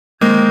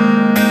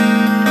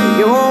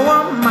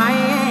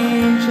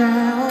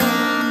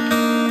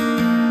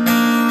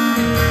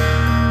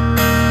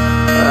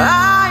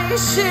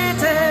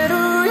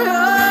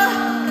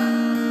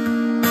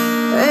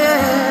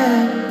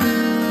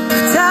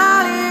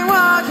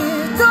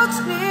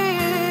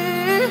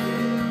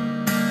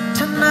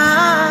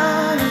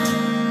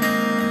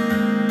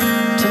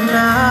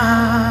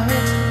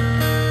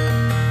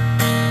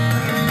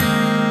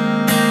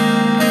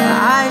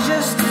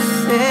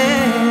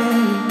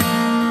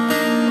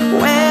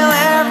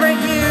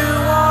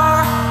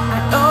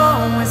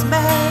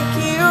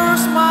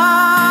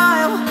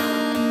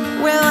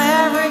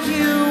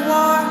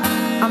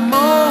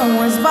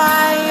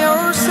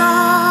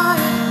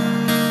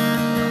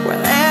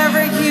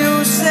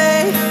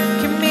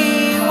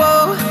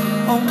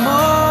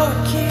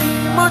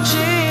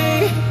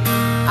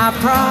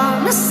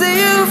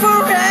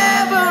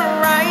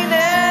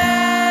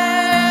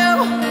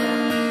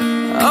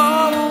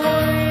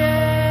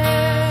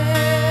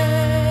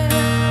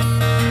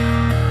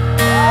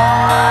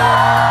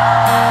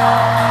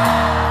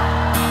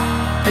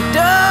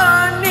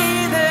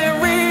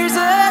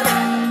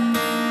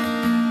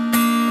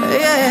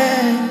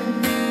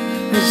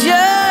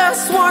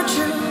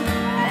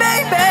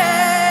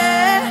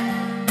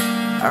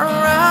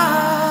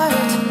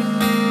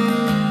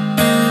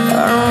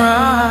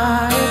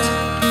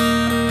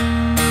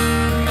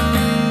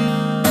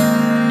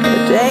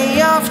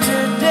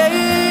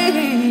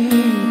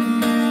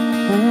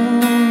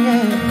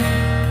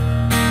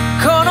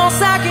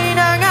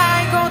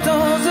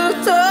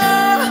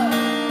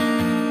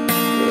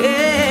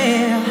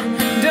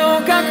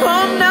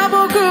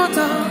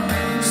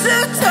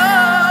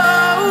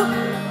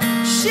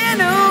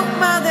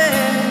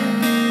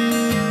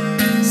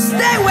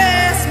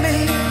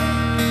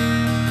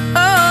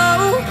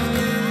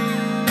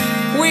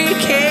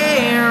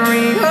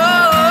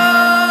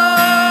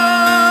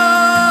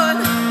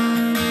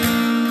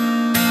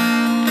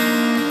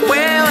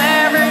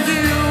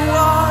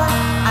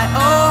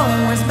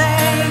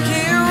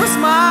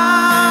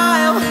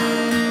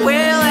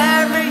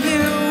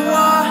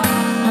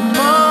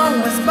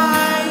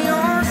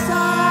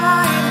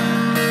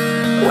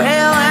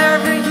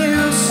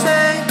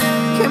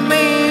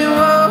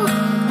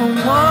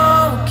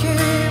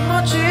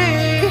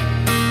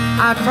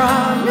I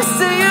promise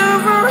you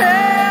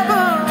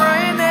forever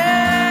right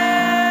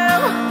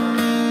now.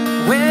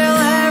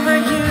 Wherever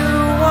you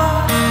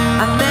are,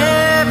 I'll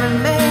never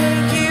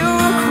make you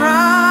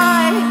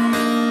cry.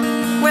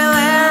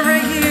 Wherever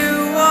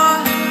you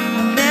are,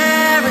 I'll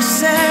never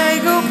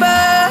say goodbye.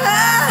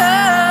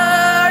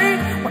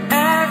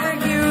 Whatever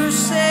you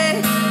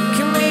say,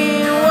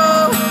 kimi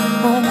wo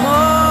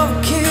omou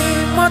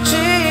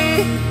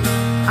kimochi,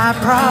 I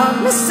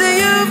promise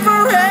you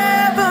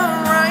forever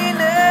right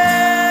now.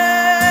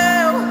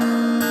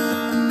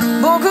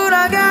 僕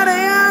らが出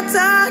会っ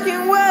た日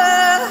は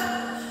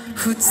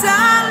二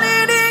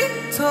人に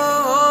と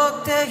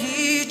って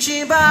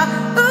一番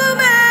運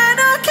命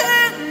の記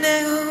念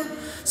を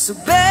すべ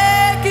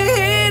き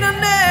日だ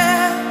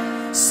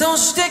ね。そ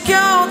して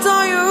今日と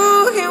いう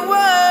日は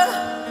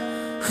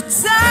二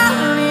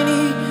人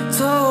に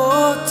と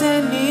って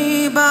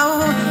二番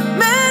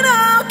目の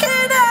記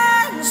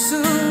念す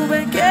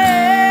べき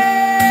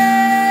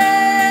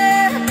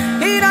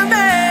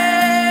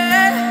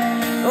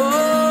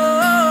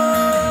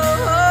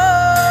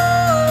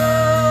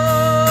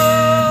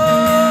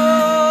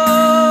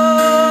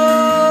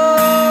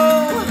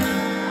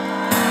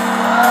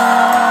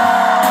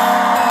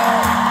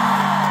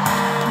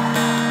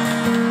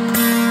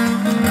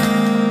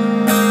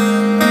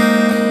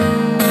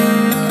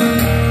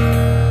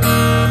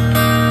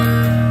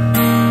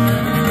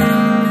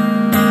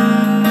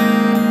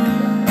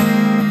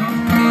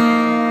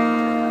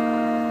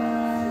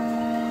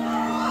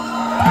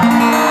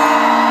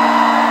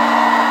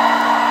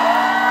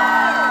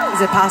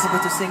Is it possible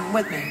to sing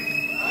with me?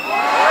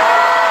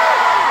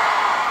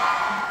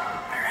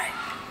 All right.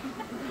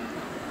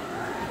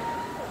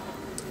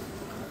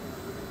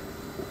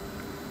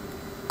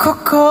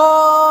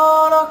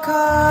 心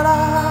から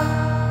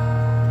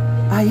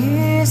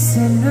愛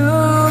せぬ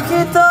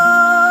けど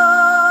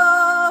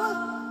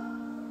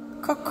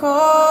心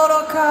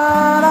か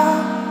ら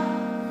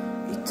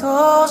愛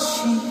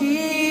し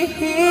い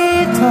人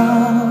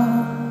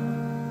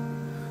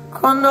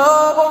この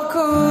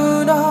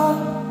僕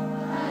の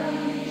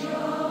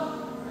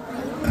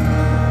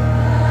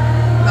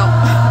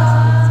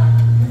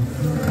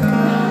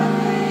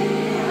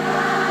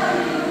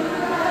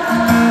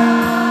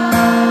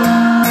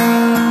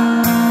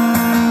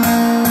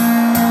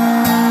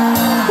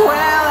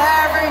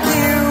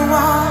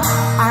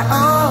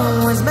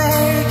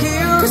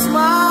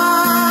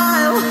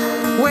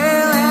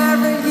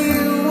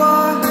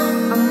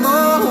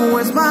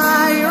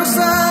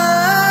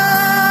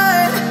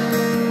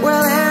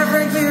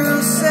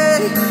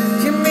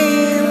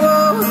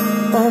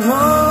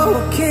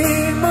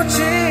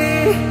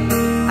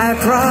I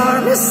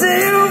promise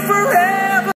you